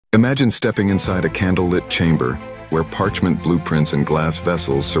Imagine stepping inside a candlelit chamber where parchment blueprints and glass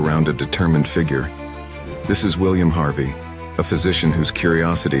vessels surround a determined figure. This is William Harvey, a physician whose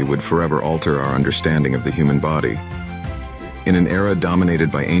curiosity would forever alter our understanding of the human body. In an era dominated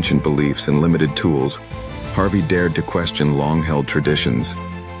by ancient beliefs and limited tools, Harvey dared to question long-held traditions.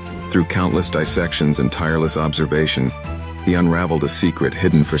 Through countless dissections and tireless observation, he unraveled a secret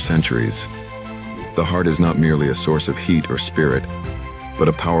hidden for centuries. The heart is not merely a source of heat or spirit, but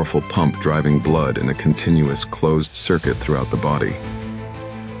a powerful pump driving blood in a continuous closed circuit throughout the body.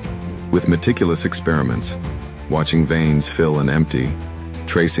 With meticulous experiments, watching veins fill and empty,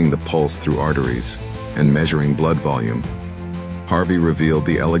 tracing the pulse through arteries, and measuring blood volume, Harvey revealed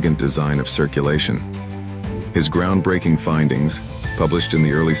the elegant design of circulation. His groundbreaking findings, published in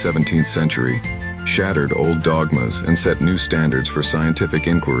the early 17th century, shattered old dogmas and set new standards for scientific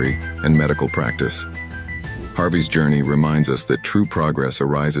inquiry and medical practice. Harvey's journey reminds us that true progress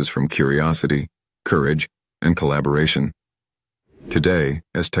arises from curiosity, courage, and collaboration. Today,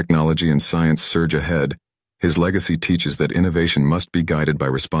 as technology and science surge ahead, his legacy teaches that innovation must be guided by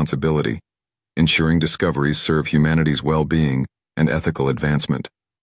responsibility, ensuring discoveries serve humanity's well-being and ethical advancement.